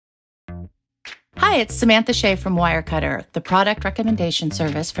Hi, it's Samantha Shea from Wirecutter, the product recommendation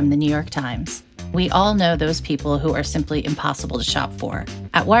service from the New York Times. We all know those people who are simply impossible to shop for.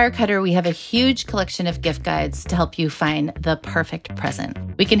 At Wirecutter, we have a huge collection of gift guides to help you find the perfect present.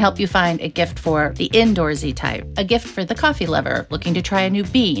 We can help you find a gift for the indoorsy type, a gift for the coffee lover looking to try a new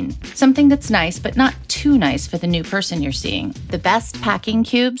bean, something that's nice but not too nice for the new person you're seeing, the best packing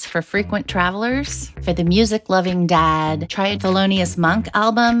cubes for frequent travelers, for the music-loving dad, try a Thelonious Monk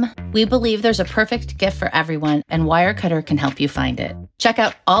album. We believe there's a perfect gift for everyone, and Wirecutter can help you find it. Check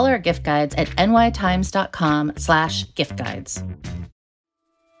out all our gift guides at nytimes.com/gift guides.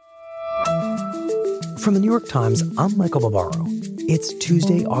 From the New York Times, I'm Michael Barbaro. It's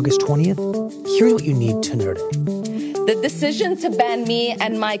Tuesday, August 20th. Here's what you need to know today. The decision to ban me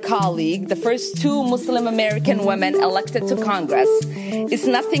and my colleague, the first two Muslim American women elected to Congress, is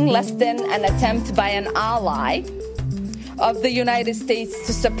nothing less than an attempt by an ally of the United States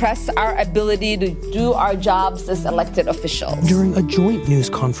to suppress our ability to do our jobs as elected officials. During a joint news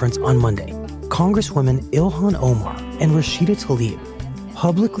conference on Monday, Congresswomen Ilhan Omar and Rashida Tlaib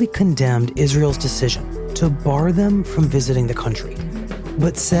publicly condemned Israel's decision to bar them from visiting the country,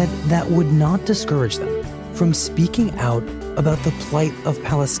 but said that would not discourage them from speaking out about the plight of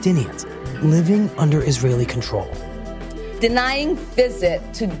Palestinians living under Israeli control. Denying visit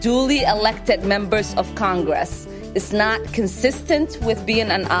to duly elected members of Congress is not consistent with being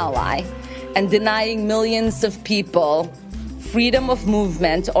an ally, and denying millions of people freedom of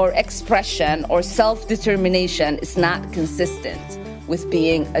movement or expression or self-determination is not consistent with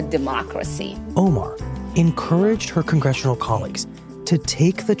being a democracy. Omar encouraged her congressional colleagues to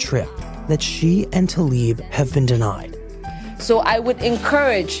take the trip that she and Tlaib have been denied. So I would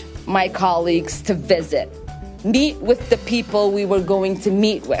encourage my colleagues to visit, meet with the people we were going to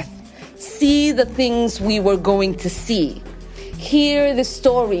meet with, see the things we were going to see, hear the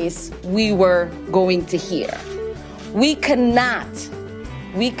stories we were going to hear. We cannot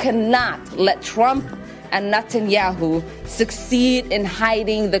let Trump and Netanyahu succeed in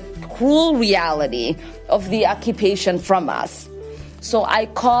hiding the cruel reality of the occupation from us. So I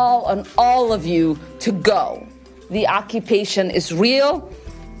call on all of you to go. The occupation is real.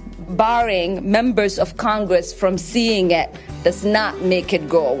 Barring members of Congress from seeing it does not make it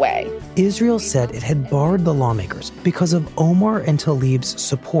go away. Israel said it had barred the lawmakers because of Omar and Tlaib's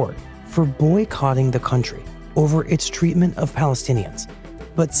support for boycotting the country over its treatment of Palestinians,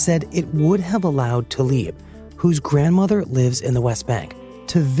 but said it would have allowed Tlaib, whose grandmother lives in the West Bank,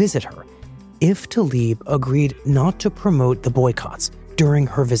 to visit her if Tlaib agreed not to promote the boycotts during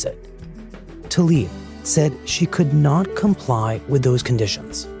her visit. Tlaib said she could not comply with those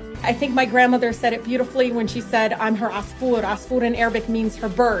conditions. I think my grandmother said it beautifully when she said, I'm her asfur. Asfur in Arabic means her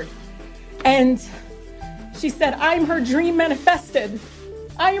bird. And she said, I'm her dream manifested.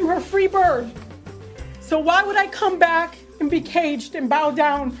 I am her free bird. So why would I come back and be caged and bow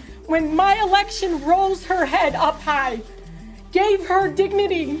down when my election rose her head up high, gave her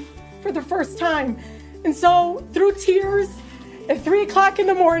dignity for the first time? And so through tears at 3 o'clock in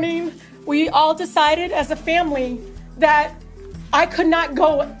the morning, we all decided as a family that I could not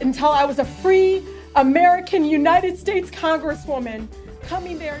go until I was a free American United States Congresswoman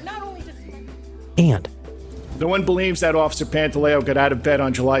coming there not only to... And no one believes that Officer Pantaleo got out of bed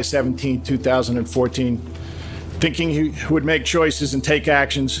on July 17, 2014, thinking he would make choices and take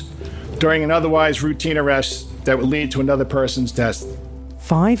actions during an otherwise routine arrest that would lead to another person's death.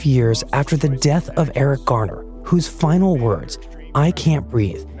 5 years after the death of Eric Garner, whose final words, "I can't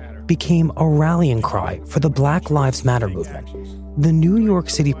breathe," became a rallying cry for the Black Lives Matter movement, the New York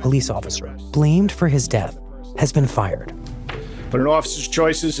City police officer blamed for his death has been fired. But an officer's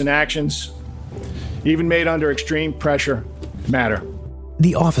choices and actions, even made under extreme pressure, matter.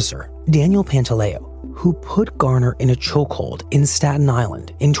 The officer, Daniel Pantaleo, who put Garner in a chokehold in Staten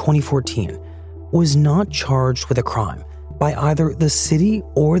Island in 2014, was not charged with a crime by either the city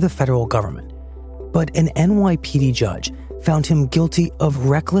or the federal government. But an NYPD judge found him guilty of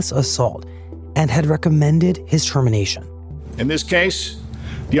reckless assault and had recommended his termination. In this case,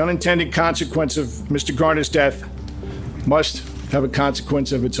 the unintended consequence of Mr. Garner's death must have a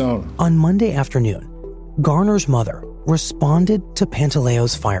consequence of its own. On Monday afternoon, Garner's mother responded to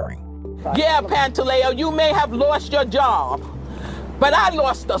Pantaleo's firing. Yeah, Pantaleo, you may have lost your job, but I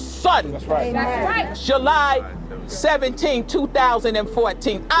lost a son. That's right. That's right. July 17,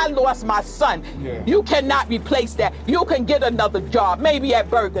 2014, I lost my son. Yeah. You cannot replace that. You can get another job, maybe at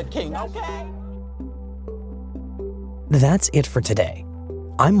Burger King, okay? That's it for today.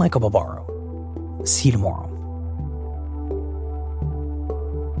 I'm Michael Barbaro. See you tomorrow.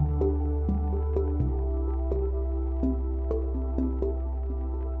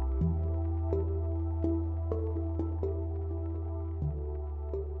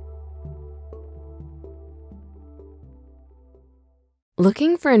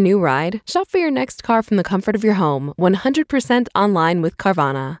 Looking for a new ride? Shop for your next car from the comfort of your home, 100% online with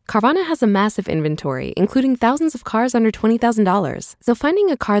Carvana. Carvana has a massive inventory, including thousands of cars under $20,000. So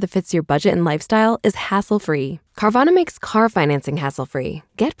finding a car that fits your budget and lifestyle is hassle-free. Carvana makes car financing hassle-free.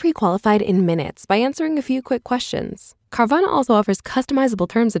 Get pre-qualified in minutes by answering a few quick questions. Carvana also offers customizable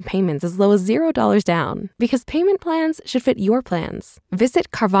terms and payments as low as $0 down, because payment plans should fit your plans. Visit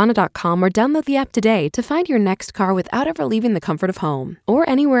Carvana.com or download the app today to find your next car without ever leaving the comfort of home or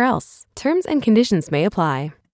anywhere else. Terms and conditions may apply.